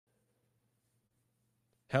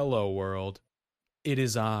Hello, world. It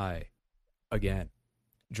is I, again,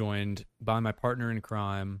 joined by my partner in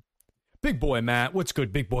crime, Big Boy Matt. What's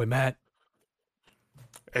good, Big Boy Matt?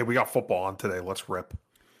 Hey, we got football on today. Let's rip.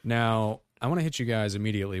 Now, I want to hit you guys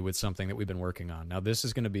immediately with something that we've been working on. Now, this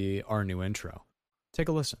is going to be our new intro. Take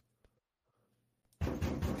a listen. FBI,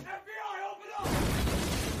 open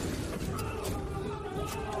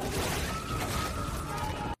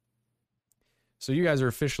up! So you guys are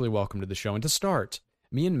officially welcome to the show. And to start,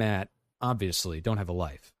 me and Matt obviously don't have a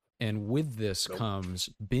life. And with this comes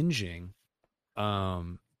binging,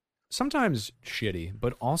 sometimes shitty,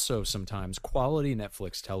 but also sometimes quality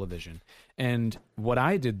Netflix television. And what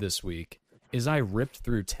I did this week is I ripped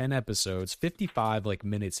through 10 episodes, 55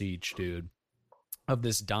 minutes each, dude, of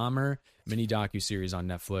this Dahmer mini docuseries on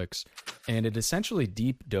Netflix. And it essentially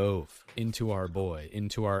deep dove into our boy,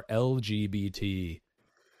 into our LGBT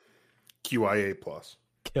QIA plus.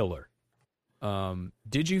 killer.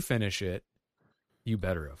 Did you finish it? You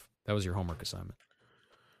better have. That was your homework assignment.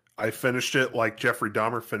 I finished it like Jeffrey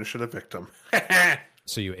Dahmer finishing a victim.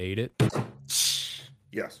 So you ate it?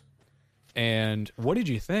 Yes. And what did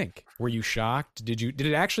you think? Were you shocked? Did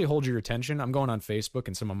it actually hold your attention? I'm going on Facebook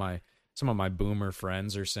and some of my boomer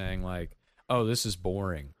friends are saying like, "Oh, this is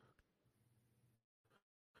boring."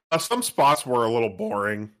 Some spots were a little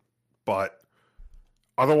boring, but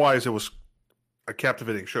otherwise it was a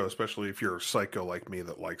captivating show, especially if you're a psycho like me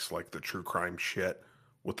that likes like the true crime shit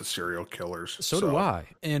with the serial killers. So do I.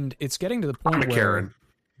 And it's getting to the point I'm a where Karen.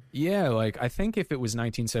 yeah, like I think if it was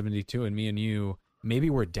 1972 and me and you, maybe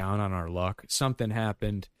we're down on our luck. Something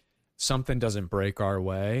happened. Something doesn't break our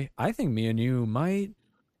way. I think me and you might,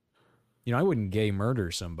 I wouldn't gay murder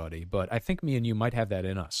somebody, but I think me and you might have that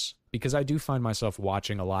in us because I do find myself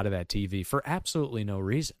watching a lot of that TV for absolutely no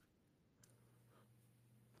reason.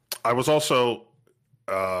 I was also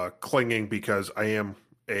clinging because I am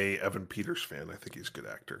a Evan Peters fan. I think he's a good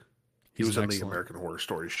actor. He was in the American Horror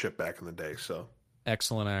Story shit back in the day. So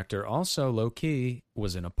excellent actor. Also, low key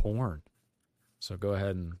was in a porn. So go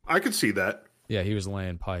ahead and I could see that. yeah, he was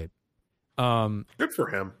laying pipe. Good for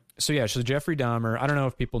him. So yeah, so Jeffrey Dahmer. I don't know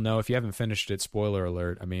if people know. If you haven't finished it, spoiler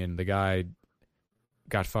alert. I mean, the guy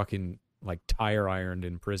got fucking like tire ironed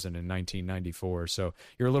in prison in 1994. So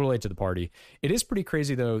you're a little late to the party. It is pretty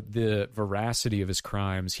crazy though, the veracity of his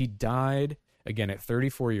crimes. He died again at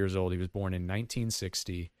 34 years old. He was born in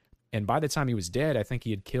 1960. And by the time he was dead, I think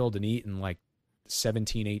he had killed and eaten like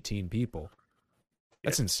 17, 18 people.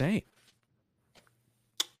 That's insane.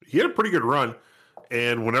 He had a pretty good run.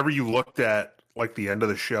 And whenever you looked at like the end of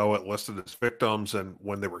the show, it listed his victims and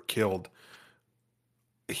when they were killed.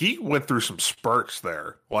 He went through some spurts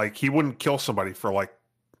there. Like he wouldn't kill somebody for like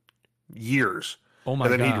years. Oh my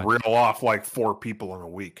God. And then God. he'd reel off like 4 people in a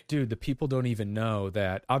week. Dude, the people don't even know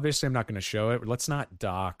that. Obviously, I'm not going to show it. Let's not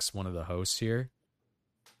dox one of the hosts here.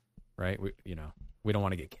 Right? We don't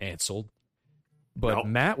want to get canceled. But Nope.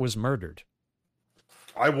 Matt was murdered.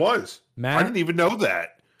 I was. Matt I didn't even know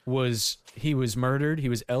that. was murdered. He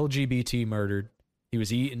was LGBT murdered. He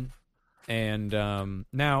was eaten. And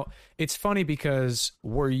now it's funny because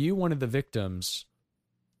were you one of the victims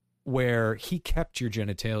where he kept your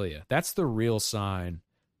genitalia? That's the real sign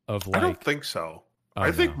of like. I don't think so. Oh,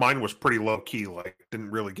 I think no. mine was pretty low key. Like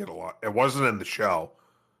didn't really get a lot. It wasn't in the show.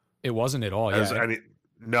 It wasn't at all. As Yeah, any,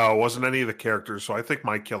 no, it wasn't any of the characters. So I think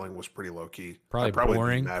my killing was pretty low key. Probably That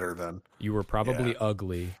boring. didn't matter then. you were probably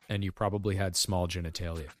ugly, and you probably had small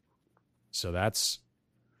genitalia. So that's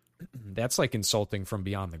like insulting from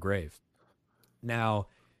beyond the grave. Now,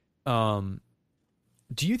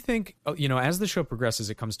 do you think, as the show progresses,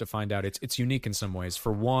 it comes to find out it's unique in some ways.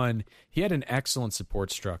 For one, he had an excellent support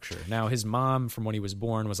structure. Now, his mom, from when he was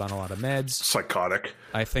born, was on a lot of meds. Psychotic.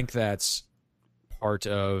 I think that's part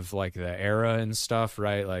of like the era and stuff,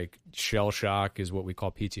 right? Like shell shock is what we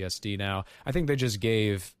call PTSD now. I think they just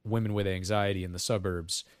gave women with anxiety in the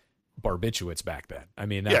suburbs barbiturates back then. I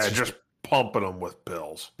mean, that's just pumping them with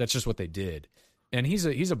pills. that's just what they did. And he's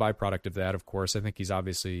a byproduct of that, of course. I think he's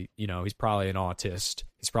obviously, he's probably an autist.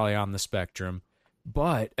 He's probably on the spectrum.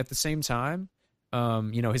 But at the same time,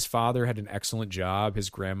 his father had an excellent job. His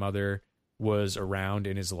grandmother was around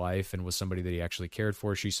in his life and was somebody that he actually cared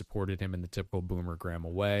for. She supported him in the typical boomer grandma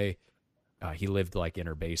way. He lived like in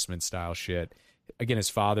her basement style shit. Again, his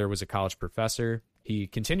father was a college professor. He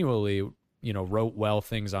continually, wrote well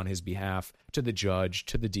things on his behalf to the judge,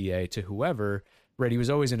 to the DA, to whoever. Right, he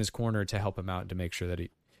was always in his corner to help him out and to make sure that he,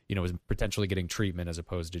 was potentially getting treatment as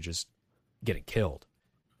opposed to just getting killed.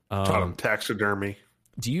 Taught him taxidermy.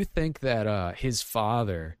 Do you think that his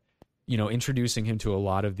father, introducing him to a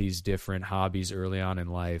lot of these different hobbies early on in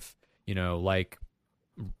life, like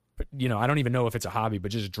I don't even know if it's a hobby,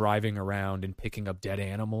 but just driving around and picking up dead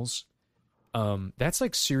animals. That's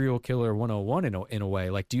like serial killer 101 in a way.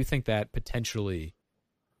 Like, do you think that potentially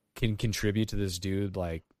can contribute to this dude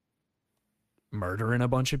like murdering a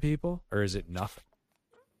bunch of people, or is it nothing?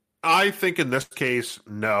 I think in this case,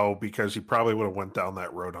 no, because he probably would have went down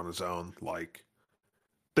that road on his own. Like,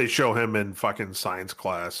 they show him in fucking science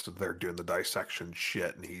class, they're doing the dissection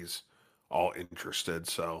shit, and he's all interested.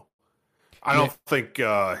 So I don't think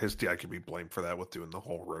his dad could be blamed for that with doing the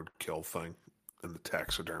whole roadkill thing and the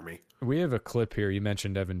taxidermy. We have a clip here. You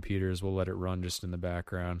mentioned Evan Peters. We'll let it run just in the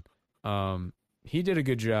background. He did a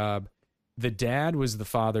good job. The dad was the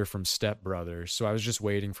father from Step Brothers, so I was just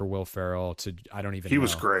waiting for Will Ferrell to, he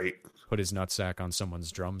was great. Put his nutsack on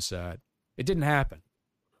someone's drum set. It didn't happen.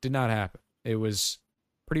 Did not happen. It was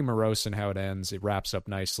pretty morose in how it ends. It wraps up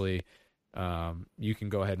nicely. You can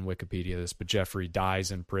go ahead and Wikipedia this, but Jeffrey dies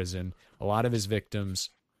in prison. A lot of his victims,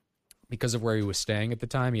 because of where he was staying at the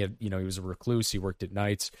time, he had, he was a recluse. He worked at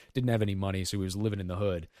nights, didn't have any money, so he was living in the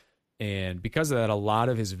hood. And because of that, a lot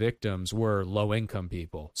of his victims were low-income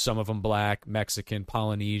people. Some of them black, Mexican,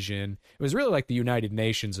 Polynesian. It was really like the United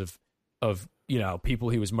Nations of people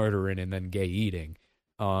he was murdering and then gay eating.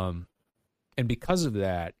 And because of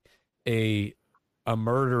that, a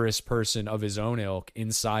murderous person of his own ilk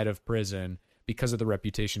inside of prison, because of the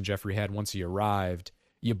reputation Jeffrey had once he arrived,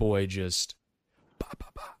 your boy just, I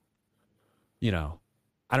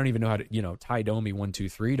don't even know how to, Ty Domi 1, 2,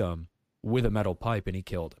 3'd him with a metal pipe, and he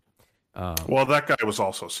killed him. Well, that guy was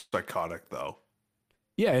also psychotic, though.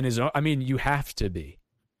 Yeah, in his own, you have to be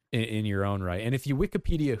in your own right. And if you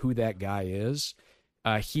Wikipedia who that guy is,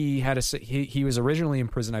 he was originally in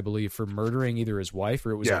prison, I believe, for murdering either his wife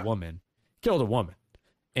or it was a woman. Killed a woman.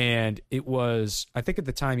 And it was, I think at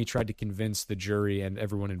the time he tried to convince the jury and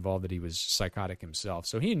everyone involved that he was psychotic himself.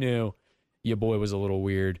 So he knew your boy was a little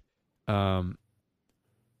weird.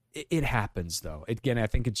 It happens, though. Again, I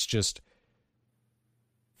think it's just,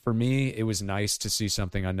 for me, it was nice to see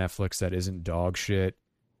something on Netflix that isn't dog shit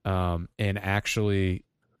and actually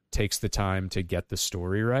takes the time to get the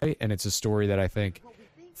story right. And it's a story that I think,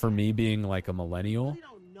 for me being like a millennial,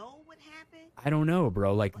 I don't know,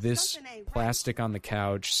 bro. Like, this plastic on the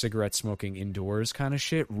couch, cigarette smoking indoors kind of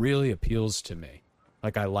shit really appeals to me.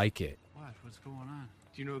 Like, I like it. What's going on?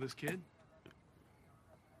 Do you know this kid?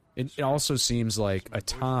 It also seems like a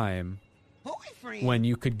time when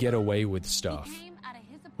you could get away with stuff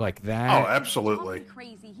like that. Oh, absolutely.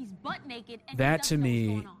 That to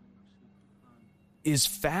me is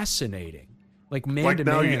fascinating. Like, man like to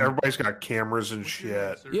now, man, everybody's got cameras and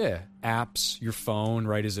shit. Yeah, apps, your phone,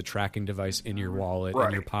 right, is a tracking device in your wallet,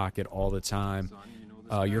 in your pocket all the time.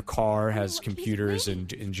 Your car has computers and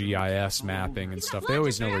GIS mapping and stuff. They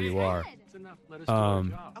always know where you are.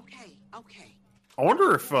 Okay. I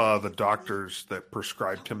wonder if the doctors that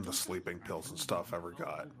prescribed him the sleeping pills and stuff ever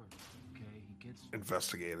got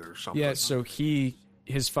investigated or something. Yeah, so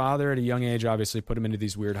his father at a young age obviously put him into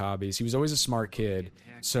these weird hobbies. He was always a smart kid.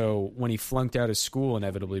 So when he flunked out of school,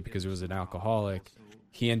 inevitably because he was an alcoholic,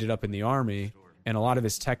 he ended up in the Army, and a lot of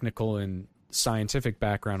his technical and scientific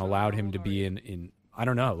background allowed him to be in I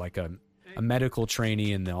don't know, like a medical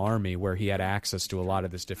trainee in the Army where he had access to a lot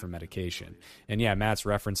of this different medication. And yeah, Matt's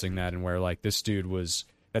referencing that, and where like this dude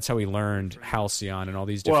that's how he learned Halcyon and all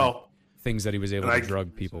these different things that he was able to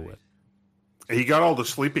drug people with. He got all the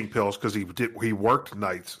sleeping pills because he worked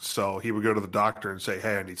nights, so he would go to the doctor and say,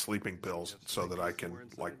 "Hey, I need sleeping pills so that I can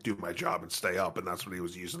like do my job and stay up." And that's what he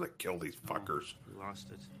was using to kill these fuckers. We lost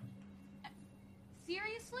it.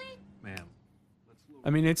 Seriously? Ma'am. I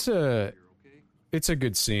mean, it's a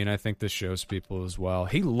good scene. I think this shows people as well.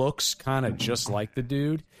 He looks kind of just like the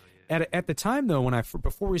dude. At the time, though,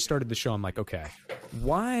 before we started the show, I'm like, okay,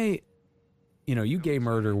 why, you gay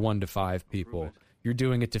murder 1 to 5 people. You're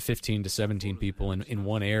doing it to 15 to 17 people in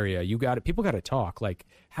one area. People got to talk. Like,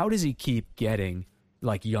 how does he keep getting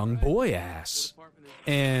like young boy ass?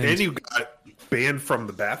 And you got banned from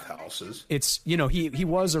the bathhouses. It's, he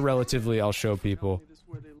was a relatively, I'll show people,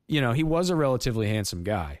 he was a relatively handsome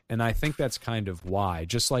guy. And I think that's kind of why,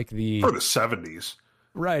 just like For the 70s.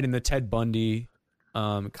 Right. And the Ted Bundy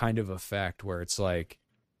kind of effect where it's like,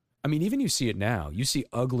 I mean, even you see it now. You see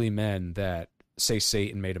ugly men that say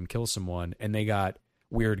Satan made him kill someone, and they got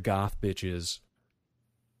weird goth bitches,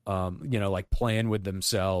 like playing with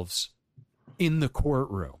themselves in the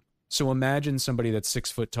courtroom. So imagine somebody that's 6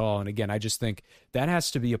 foot tall. And again, I just think that has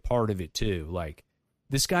to be a part of it too. Like,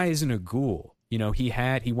 this guy isn't a ghoul.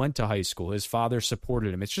 He went to high school. His father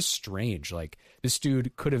supported him. It's just strange. Like, this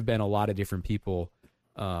dude could have been a lot of different people.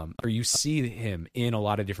 Or you see him in a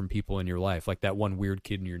lot of different people in your life. Like that one weird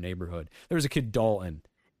kid in your neighborhood. There was a kid, Dalton.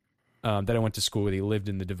 that I went to school with. He lived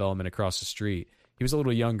in the development across the street. He was a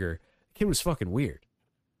little younger. The kid was fucking weird.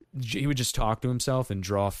 He would just talk to himself and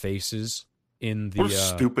draw faces in the What a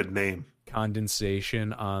stupid name.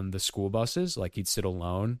 condensation on the school buses. Like he'd sit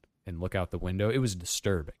alone and look out the window. It was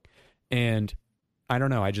disturbing. And I don't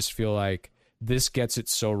know. I just feel like this gets it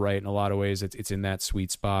so right in a lot of ways. It's in that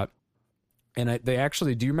sweet spot. And they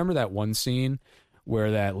actually, do you remember that one scene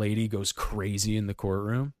where that lady goes crazy in the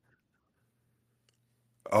courtroom?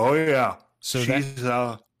 Oh yeah. So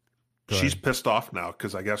she's pissed off now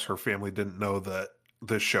because I guess her family didn't know that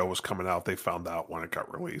this show was coming out. They found out when it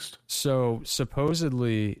got released. So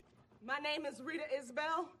supposedly, my name is Rita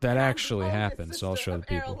Isbell. that and I'm actually the oldest happened. So I'll sister show the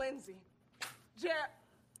of Errol people. Lindsay.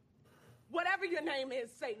 Whatever your name is,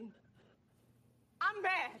 Satan. I'm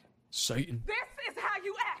mad. Satan. This is how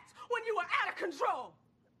you act when you are out of control.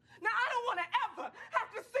 Now, I don't want to ever have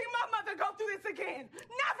to see my mother go through this again.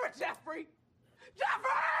 Never, Jeffrey. Jeffrey,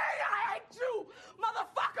 I hate you,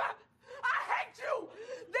 motherfucker. I hate you.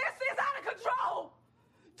 This is out of control.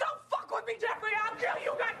 Don't fuck with me, Jeffrey. I'll kill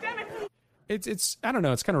you, goddammit. It's I don't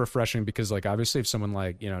know. It's kind of refreshing because like obviously if someone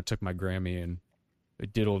like took my Grammy and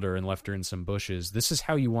diddled her and left her in some bushes, this is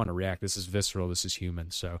how you want to react. This is visceral. This is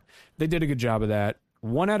human. So they did a good job of that.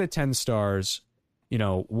 1 out of 10 stars.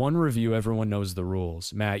 One review. Everyone knows the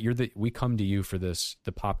rules. Matt, we come to you for this.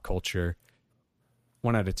 The pop culture.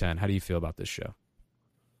 1 out of 10. How do you feel about this show?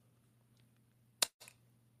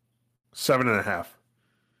 7.5.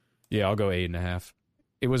 Yeah, I'll go 8.5.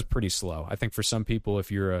 It was pretty slow. I think for some people,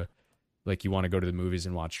 if you're you want to go to the movies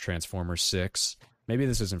and watch Transformers 6, maybe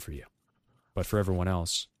this isn't for you. But for everyone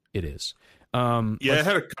else, it is. It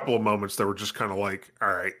had a couple of moments that were just kind of like,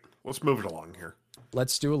 all right, let's move it along here.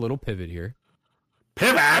 Let's do a little pivot here.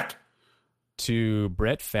 Pivot! To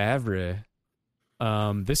Brett Favre.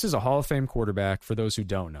 This is a Hall of Fame quarterback, for those who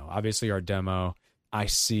don't know. Obviously, our demo, I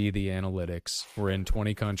see the analytics. We're in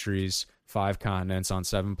 20 countries, 5 continents, on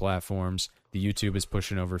 7 platforms. The YouTube is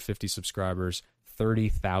pushing over 50 subscribers,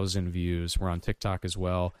 30,000 views. We're on TikTok as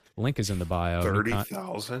well. Link is in the bio.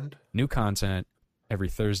 30,000? New content every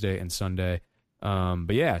Thursday and Sunday.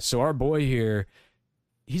 But yeah, so our boy here,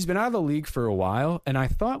 he's been out of the league for a while, and I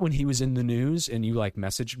thought when he was in the news and you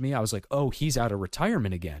messaged me, I was like, oh, he's out of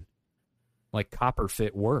retirement again. Like Copper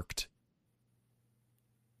Fit worked.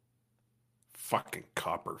 Fucking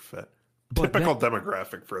Copper Fit. But Typical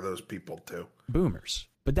demographic for those people too. Boomers.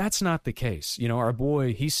 But that's not the case. Our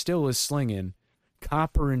boy, he still is slinging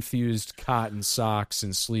copper-infused cotton socks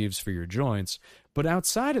and sleeves for your joints. But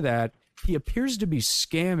outside of that, he appears to be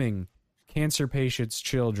scamming cancer patients,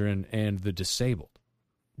 children, and the disabled.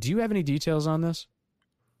 Do you have any details on this?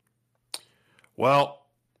 Well,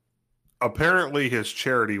 apparently his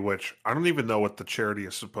charity, which I don't even know what the charity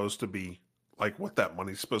is supposed to be, like what that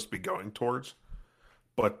money's supposed to be going towards.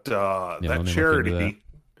 But that charity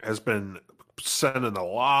has been sending a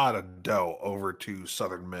lot of dough over to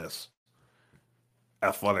Southern Miss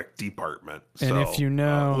athletic department. And so, if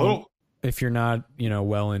if you're not,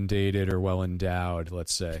 well dated or well endowed,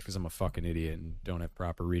 let's say, because I'm a fucking idiot and don't have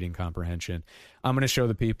proper reading comprehension, I'm going to show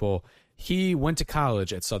the people. He went to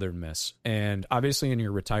college at Southern Miss, and obviously in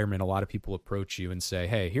your retirement, a lot of people approach you and say,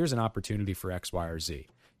 hey, here's an opportunity for X, Y, or Z.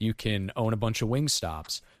 You can own a bunch of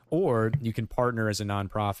Wingstops, or you can partner as a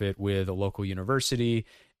nonprofit with a local university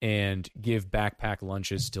and give backpack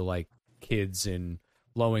lunches to kids in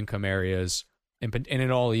low-income areas. And it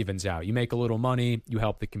all evens out. You make a little money, you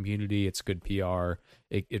help the community, it's good PR,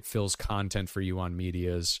 it fills content for you on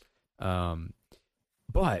medias. But,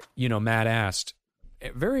 Matt asked,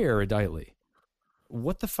 very eruditely,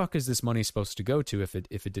 what the fuck is this money supposed to go to if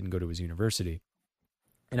it didn't go to his university?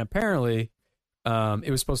 And apparently, it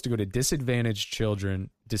was supposed to go to disadvantaged children,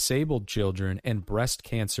 disabled children, and breast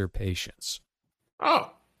cancer patients.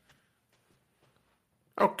 Oh.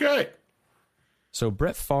 Okay. So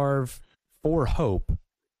Brett Favre, For Hope,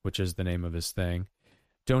 which is the name of his thing,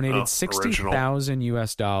 donated $60,000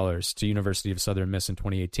 US to University of Southern Miss in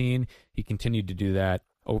 2018. He continued to do that,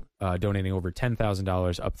 donating over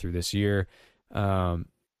 $10,000 up through this year.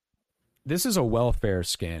 This is a welfare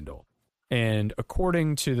scandal. And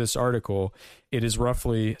according to this article, it is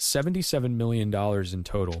roughly $77 million in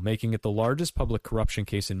total, making it the largest public corruption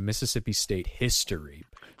case in Mississippi state history.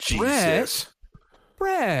 Jesus.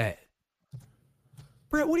 Brett,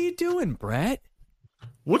 what are you doing, Brett?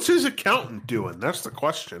 What's his accountant doing? That's the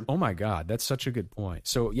question. Oh, my God. That's such a good point.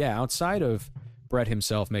 So, yeah, outside of Brett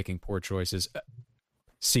himself making poor choices,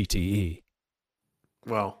 CTE.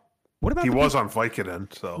 Well, what about he was on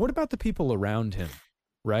Vicodin, so. What about the people around him,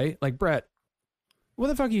 right? Brett, what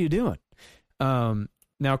the fuck are you doing? Now,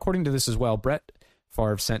 according to this as well, Brett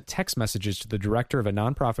Favre sent text messages to the director of a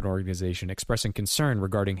nonprofit organization expressing concern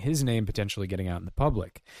regarding his name potentially getting out in the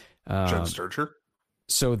public. Jen Sturger.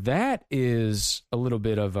 So that is a little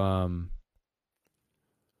bit of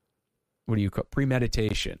what do you call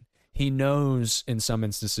premeditation. He knows in some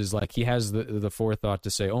instances, like he has the forethought to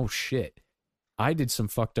say, "Oh shit, I did some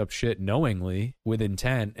fucked up shit knowingly with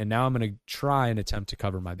intent, and now I'm going to try and attempt to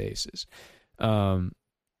cover my bases."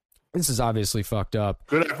 This is obviously fucked up.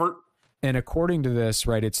 Good effort. And according to this,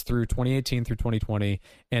 right, it's through 2018 through 2020,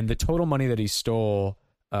 and the total money that he stole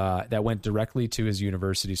that went directly to his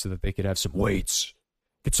university so that they could have some weights,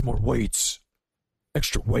 get some more weights,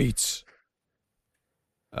 extra weights,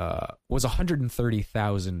 was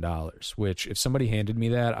 $130,000. Which, if somebody handed me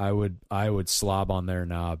that, I would slob on their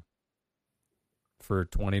knob for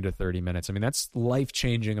 20 to 30 minutes. I mean, that's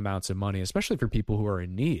life-changing amounts of money, especially for people who are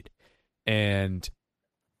in need. And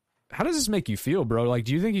how does this make you feel, bro? Like,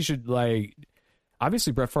 do you think he should, like,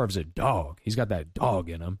 obviously Brett Favre's a dog. He's got that dog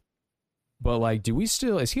in him. But, like, is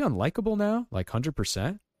he unlikable now? Like,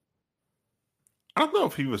 100%? I don't know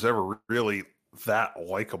if he was ever really that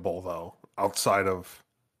likable, though, outside of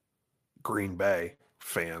Green Bay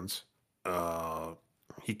fans.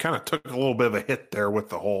 He kind of took a little bit of a hit there with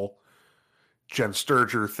the whole Jen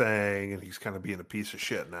Sturger thing, and he's kind of being a piece of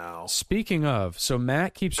shit now. Speaking of, so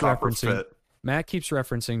Matt keeps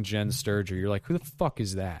referencing Jen Sturger. You're like, who the fuck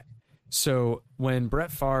is that? So when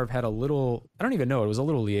Brett Favre had a little, I don't even know, it was a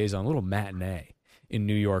little liaison, a little matinee in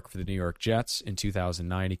New York for the New York Jets in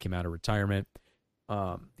 2009. He came out of retirement.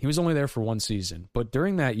 He was only there for one season, but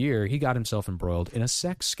during that year, he got himself embroiled in a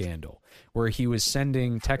sex scandal where he was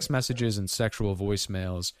sending text messages and sexual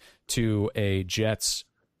voicemails to a Jets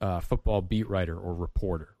football beat writer or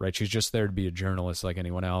reporter, right? She's just there to be a journalist like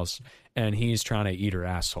anyone else, and he's trying to eat her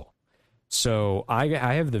asshole. So I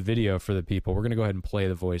have the video for the people. We're going to go ahead and play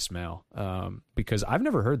the voicemail because I've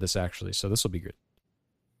never heard this actually, so this will be good.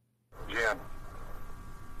 Jen,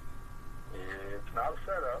 it's not a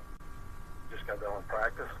setup. Just got done with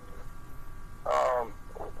practice.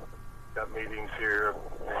 Got meetings here,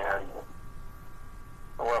 and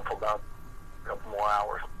I left for about a couple more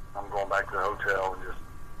hours. I'm going back to the hotel and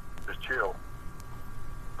just chill.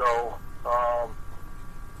 So,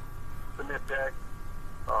 send me a text,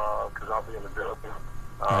 because I'll be in the building.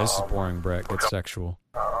 This is boring, Brett. Get sexual.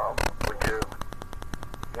 We give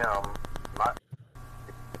him my...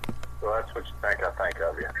 So that's what you think I think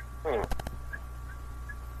of you.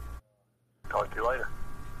 Talk to you later.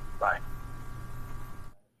 Bye.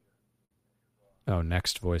 Oh,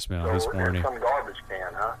 next voicemail. So He's we're horny. in some garbage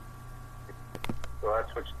can, huh? So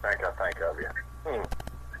that's what you think I think of you.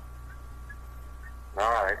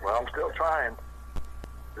 All right. Well, I'm still trying.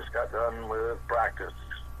 Just got done with practice.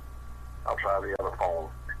 I'll try the other phone.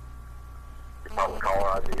 You probably call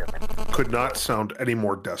ID. Could not sound any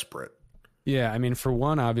more desperate. Yeah, I mean, for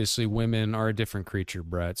one, obviously, women are a different creature,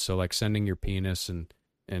 Brett. So, like, sending your penis and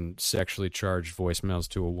sexually charged voicemails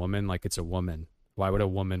to a woman, like it's a woman. Why would a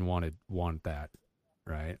woman want that,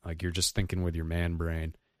 right? Like, you're just thinking with your man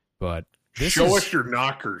brain. But show us your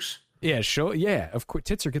knockers. Yeah, of course,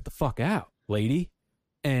 tits her, get the fuck out, lady.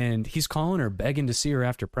 And he's calling her, begging to see her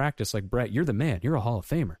after practice. Like, Brett, you're the man. You're a Hall of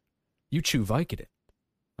Famer. You chew Vicodin,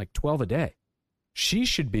 like 12 a day. She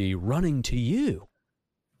should be running to you.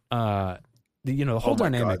 The whole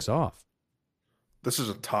dynamic's off. This is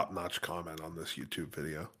a top-notch comment on this YouTube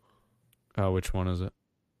video. Oh, which one is it?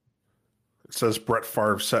 It says Brett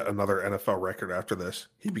Favre set another NFL record after this.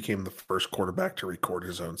 He became the first quarterback to record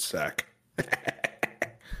his own sack.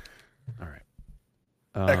 All right.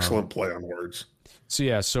 Excellent play on words.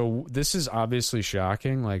 So this is obviously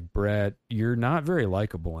shocking. Like, Brett, you're not very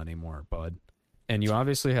likable anymore, bud. And you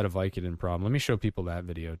obviously had a Vicodin problem. Let me show people that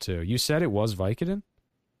video, too. You said it was Vicodin?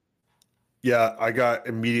 Yeah, I got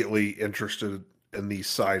immediately interested in the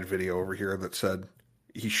side video over here that said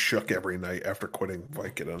he shook every night after quitting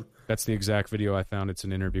Vicodin. That's the exact video I found. It's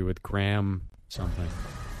an interview with Graham something.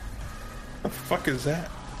 The fuck is that?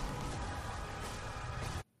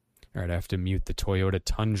 All right, I have to mute the Toyota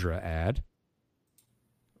Tundra ad.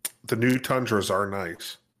 The new Tundras are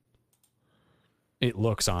nice. It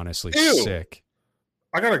looks honestly Ew. sick.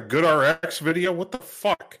 I got a Good RX video. What the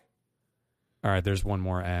fuck? All right, there's one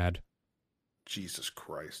more ad. Jesus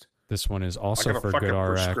Christ. This one is I also got a for fucking Good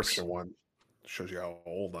RX. prescription one. Shows you how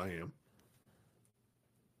old I am.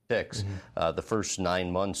 The first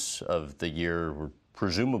 9 months of the year were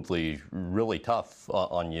presumably really tough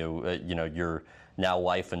on you. Your now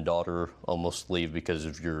wife and daughter almost leave because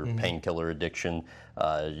of your painkiller addiction.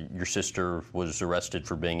 Your sister was arrested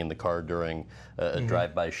for being in the car during a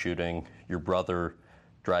drive-by shooting. Your brother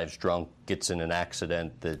drives drunk, gets in an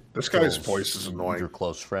accident that This guy's kills voice is annoying. your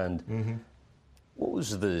close friend. Mm-hmm. What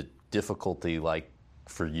was the difficulty like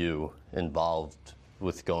for you involved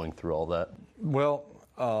with going through all that? Well,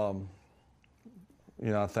 I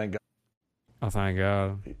think Oh, thank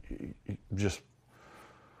God. just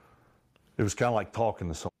it was kind of like talking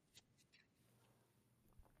to someone.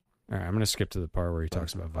 All right, I'm going to skip to the part where he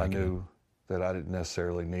talks about I Vicodin. knew that I didn't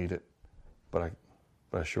necessarily need it, but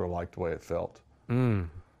I sure liked the way it felt.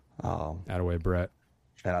 Attaway, Brett.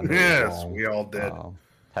 And I knew it was Yes, wrong. we all did.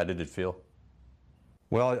 How did it feel?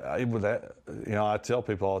 Well, with that, I tell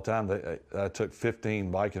people all the time that I took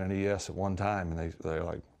 15 Vicodin and ES at one time, and they're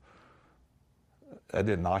like, "That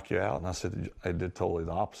didn't knock you out?" And I said, "I did totally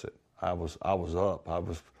the opposite. I was up. I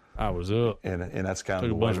was up. And that's kind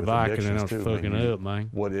Took of a the way bunch of with Vicodin and I addictions was too. fucking up, man.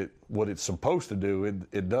 What it's supposed to do,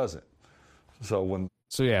 it doesn't. So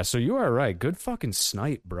So you are right. Good fucking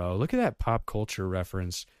snipe, bro. Look at that pop culture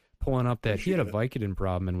reference. Pulling up that he had a Vicodin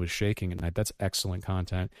problem and was shaking at night. That's excellent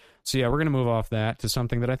content. So yeah, we're going to move off that to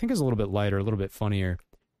something that I think is a little bit lighter, a little bit funnier.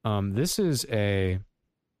 This is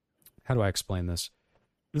how do I explain this?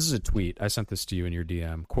 This is a tweet. I sent this to you in your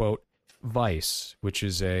DM. Quote, Vice, which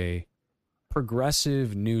is a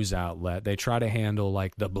progressive news outlet. They try to handle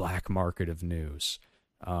like the black market of news.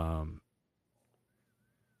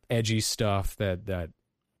 Edgy stuff that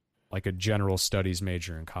like a general studies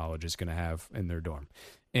major in college is going to have in their dorm.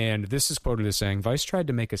 And this is quoted as saying, Vice tried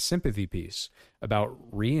to make a sympathy piece about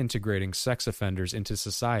reintegrating sex offenders into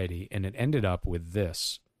society, and it ended up with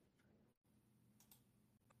this.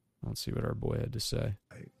 Let's see what our boy had to say.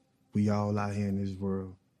 We all out here in this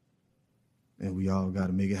world, and we all got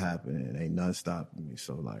to make it happen, and ain't nothing stopping me.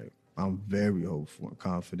 So, I'm very hopeful and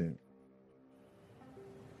confident.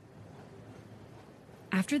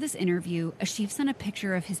 After this interview, Ashif sent a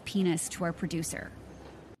picture of his penis to our producer.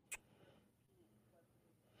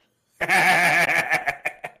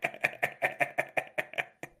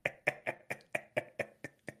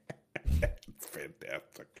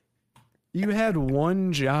 Fantastic. You had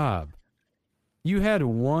one job.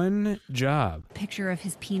 Picture of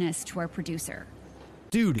his penis to our producer.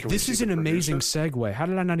 Dude, Can we this see is the an amazing producer? segue. How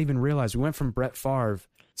did I not even realize? We went from Brett Favre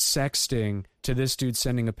sexting to this dude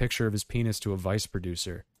sending a picture of his penis to a Vice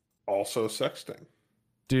producer. Also sexting.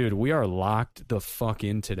 Dude, we are locked the fuck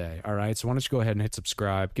in today. All right. So why don't you go ahead and hit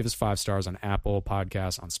subscribe? Give us 5 stars on Apple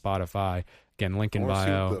Podcasts, on Spotify. Again, link in I wanna see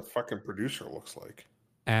bio. what the fucking producer looks like.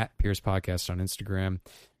 At Pierce Podcast on Instagram.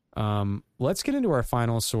 Let's get into our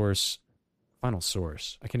final source. I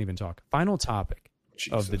can't even talk. Final topic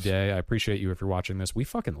of the Jesus. day. I appreciate you if you're watching this. We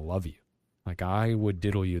fucking love you. Like, I would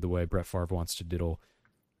diddle you the way Brett Favre wants to diddle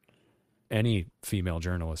any female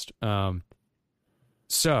journalist.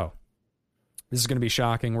 So this is going to be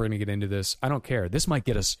shocking. We're going to get into this. I don't care. This might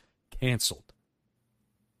get us canceled.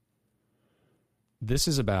 This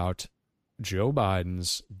is about Joe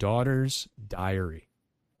Biden's daughter's diary.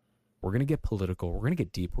 We're going to get political. We're going to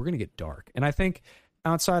get deep. We're going to get dark. And I think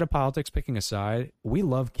outside of politics, picking a side, we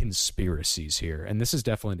love conspiracies here. And this is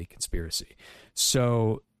definitely a conspiracy.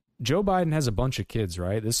 So Joe Biden has a bunch of kids,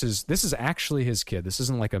 right? This is actually his kid. This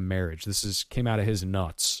isn't like a marriage. This came out of his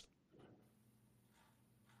nuts.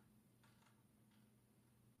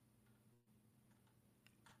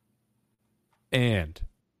 And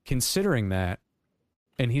considering that,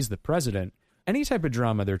 and he's the president, any type of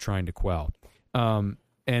drama they're trying to quell.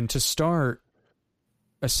 And to start,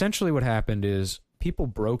 essentially what happened is people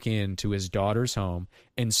broke into his daughter's home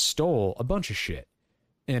and stole a bunch of shit.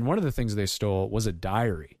 And one of the things they stole was a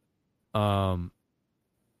diary,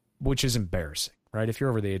 which is embarrassing, right? If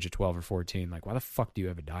you're over the age of 12 or 14, like, why the fuck do you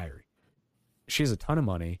have a diary? She has a ton of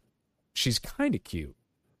money. She's kind of cute.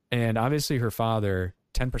 And obviously her father,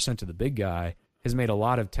 10% to the big guy, has made a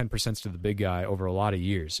lot of 10% to the big guy over a lot of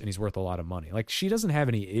years, and he's worth a lot of money. Like, she doesn't have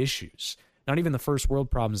any issues. Not even the first world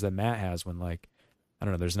problems that Matt has when, like, I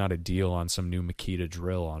don't know, there's not a deal on some new Makita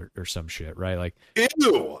drill or some shit, right? Like,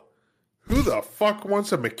 Ew! Who the fuck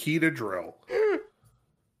wants a Makita drill?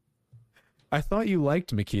 I thought you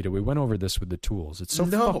liked Makita. We went over this with the tools. It's so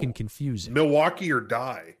No. fucking confusing. Milwaukee or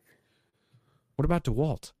die. What about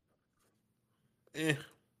DeWalt? Eh.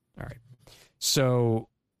 All right. So,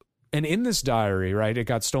 and in this diary, right, it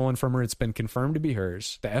got stolen from her. It's been confirmed to be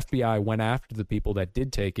hers. The FBI went after the people that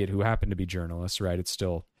did take it, who happened to be journalists, right? It's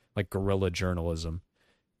still like guerrilla journalism.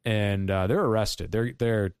 And they're arrested. They're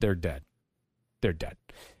dead. They're dead.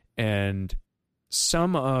 And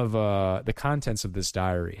some of the contents of this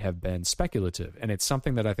diary have been speculative, and it's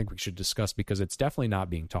something that I think we should discuss because it's definitely not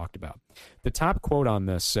being talked about. The top quote on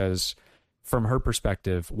this says, from her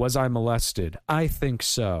perspective, "Was I molested? I think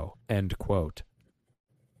so." End quote.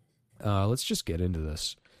 Let's just get into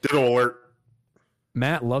this. Diddle alert.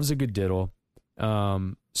 Matt loves a good diddle.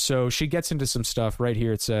 So she gets into some stuff right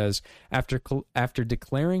here. It says, after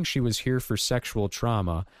declaring she was here for sexual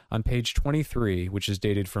trauma, on page 23, which is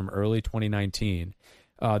dated from early 2019,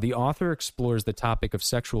 the author explores the topic of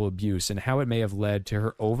sexual abuse and how it may have led to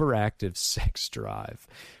her overactive sex drive.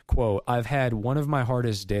 Quote, I've had one of my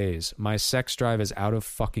hardest days. My sex drive is out of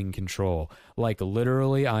fucking control. Like,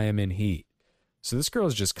 literally, I am in heat. So this girl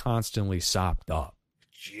is just constantly sopped up.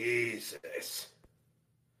 Jesus.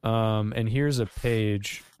 And here's a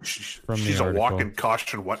page from the She's a article. walking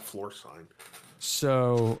caution wet floor sign.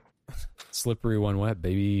 So, slippery when wet,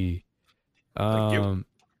 baby. Thank you.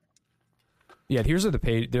 Yeah, here's the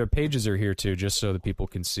page. Their pages are here too, just so that people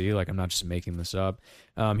can see. Like, I'm not just making this up.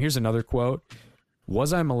 Here's another quote.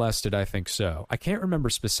 Was I molested? I think so. I can't remember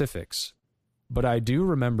specifics, but I do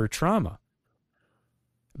remember trauma.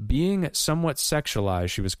 Being somewhat sexualized,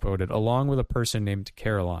 she was quoted, along with a person named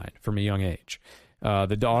Caroline from a young age.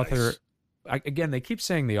 The author, again, they keep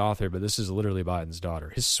saying the author, but this is literally Biden's daughter,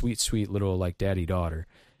 his sweet, sweet little, like, daddy daughter.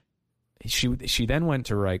 She then went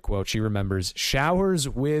to write, quote, she remembers, showers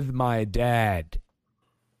with my dad.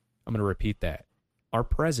 I'm going to repeat that. Our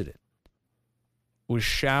president was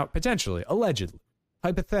potentially, allegedly,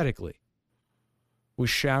 hypothetically, was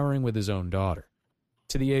showering with his own daughter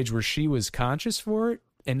to the age where she was conscious for it.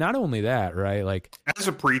 And not only that, right? Like, as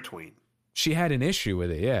a pre-tween, she had an issue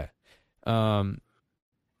with it. Yeah.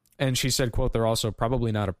 And she said, quote, they're also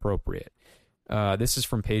probably not appropriate. This is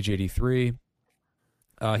from page 83.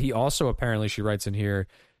 He also, apparently, she writes in here,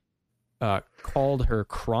 called her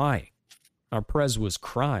crying. Our Prez was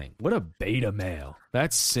crying. What a beta male.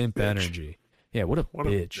 That's simp energy. Yeah, what a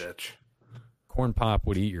bitch. Corn Pop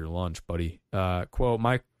would eat your lunch, buddy. Quote,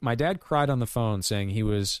 my dad cried on the phone saying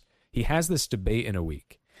he has this debate in a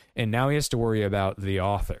week, and now he has to worry about the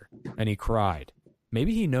author, and he cried.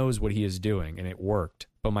 Maybe he knows what he is doing, and it worked,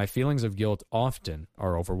 but my feelings of guilt often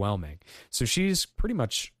are overwhelming. So she's pretty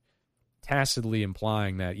much tacitly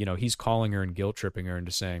implying that, you know, he's calling her and guilt tripping her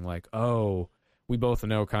into saying, like, oh, we both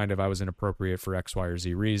know kind of I was inappropriate for X, Y, or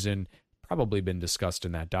Z reason, probably been discussed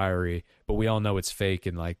in that diary, but we all know it's fake,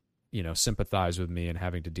 and, like, you know, sympathize with me and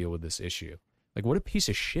having to deal with this issue. Like, what a piece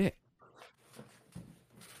of shit.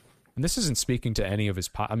 And this isn't speaking to any of his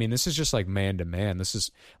I mean, this is just like man to man. This is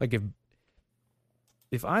like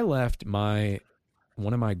if I left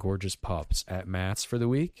one of my gorgeous pups at Matt's for the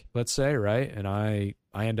week, let's say, right? And I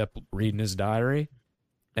end up reading his diary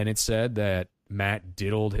and it said that Matt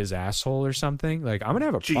diddled his asshole or something, like, I'm going to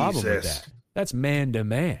have a problem with that. That's man to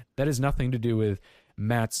man. That has nothing to do with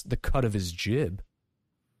the cut of his jib.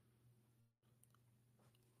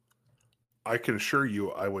 I can assure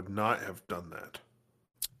you I would not have done that.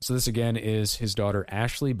 So this, again, is his daughter,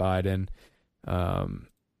 Ashley Biden,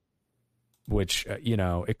 which, you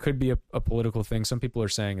know, it could be a political thing. Some people are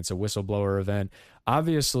saying it's a whistleblower event.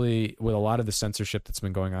 Obviously, with a lot of the censorship that's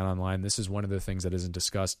been going on online, this is one of the things that isn't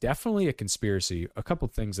discussed. Definitely a conspiracy. A couple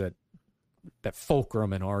of things that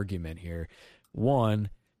fulcrum an argument here. One,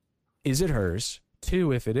 is it hers?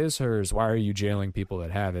 Two, if it is hers, why are you jailing people that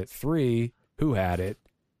have it? Three, who had it?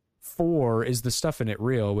 Four, is the stuff in it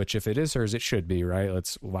real? Which, if it is hers, it should be, right?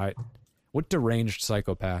 What deranged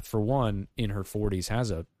psychopath, for one, in her 40s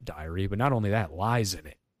has a diary, but not only that, lies in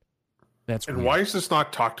it. That's and weird. Why is this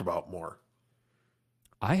not talked about more?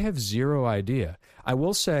 I have zero idea. I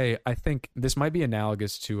will say, I think this might be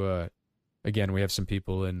analogous to again, we have some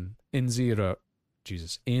people in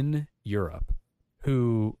Europe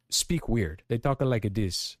who speak weird. They talk like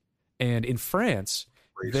this. And in France,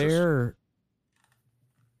 Racist. Their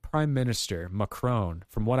Prime Minister, Macron,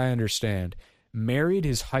 from what I understand, married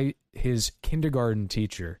his kindergarten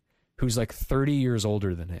teacher, who's like 30 years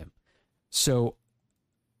older than him. So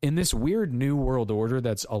in this weird new world order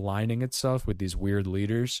that's aligning itself with these weird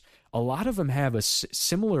leaders, a lot of them have a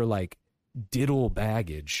similar, like, diddle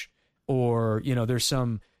baggage, or, you know, there's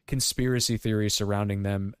some conspiracy theory surrounding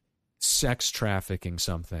them sex trafficking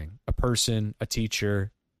something, a person, a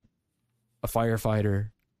teacher, a firefighter.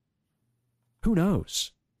 Who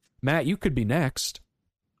knows? Matt, you could be next.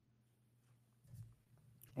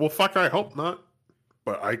 Well, fuck, I hope not.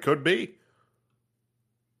 But I could be.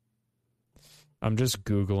 I'm just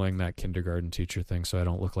Googling that kindergarten teacher thing so I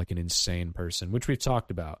don't look like an insane person, which we've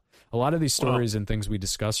talked about. A lot of these stories and things we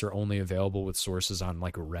discuss are only available with sources on,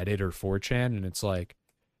 like, Reddit or 4chan, and it's like,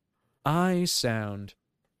 I sound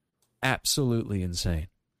absolutely insane.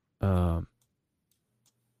 Apparently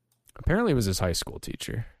it was his high school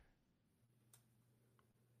teacher.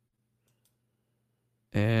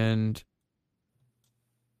 And,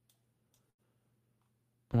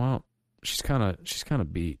 well, she's kind of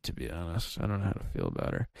beat, to be honest. I don't know how to feel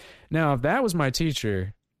about her. Now, if that was my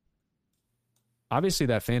teacher, obviously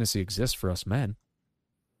that fantasy exists for us men.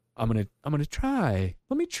 I'm gonna try.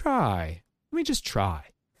 Let me just try.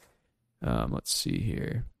 Let's see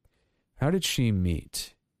here. How did she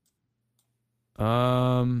meet?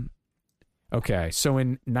 Okay, so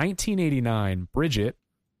in 1989, Bridget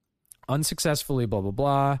unsuccessfully blah blah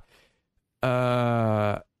blah.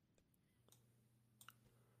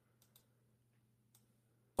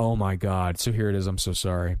 Oh my God. So here it is. I'm so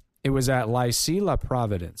sorry. It was at Lycée La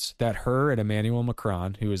Providence that her and Emmanuel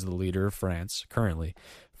Macron, who is the leader of France currently,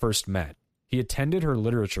 first met. He attended her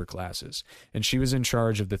literature classes, and she was in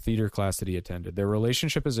charge of the theater class that he attended. Their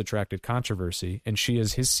relationship has attracted controversy, and she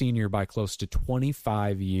is his senior by close to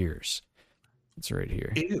 25 years. It's right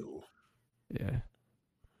here. Ew. Yeah.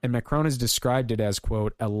 And Macron has described it as,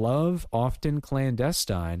 quote, a love often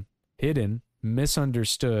clandestine, hidden,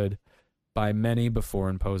 misunderstood by many before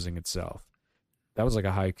imposing itself. That was like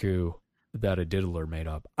a haiku that a diddler made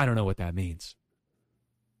up. I don't know what that means.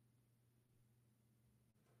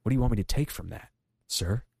 What do you want me to take from that,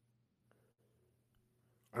 sir?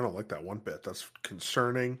 I don't like that one bit. That's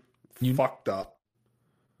concerning. You, fucked up.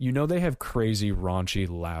 You know they have crazy, raunchy,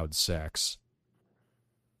 loud sex.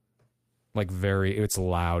 Like it's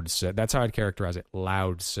loud sex. That's how I'd characterize it.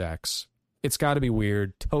 Loud sex. It's got to be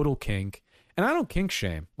weird. Total kink. And I don't kink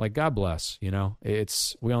shame. Like, God bless, you know?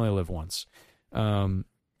 We only live once.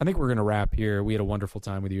 I think we're going to wrap here. We had a wonderful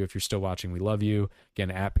time with you. If you're still watching, we love you. Again,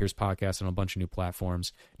 at Pierce Podcast on a bunch of new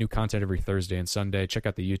platforms. New content every Thursday and Sunday. Check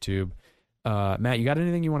out the YouTube. Matt, you got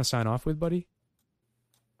anything you want to sign off with, buddy?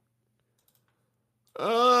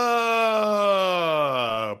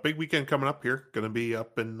 Big weekend coming up here. Going to be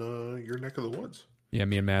up in your neck of the woods. Yeah,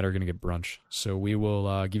 me and Matt are going to get brunch. So we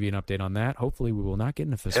will give you an update on that. Hopefully we will not get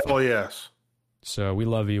in a fist fight. Hell yes. So we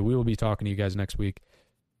love you. We will be talking to you guys next week.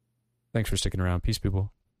 Thanks for sticking around. Peace,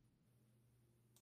 people.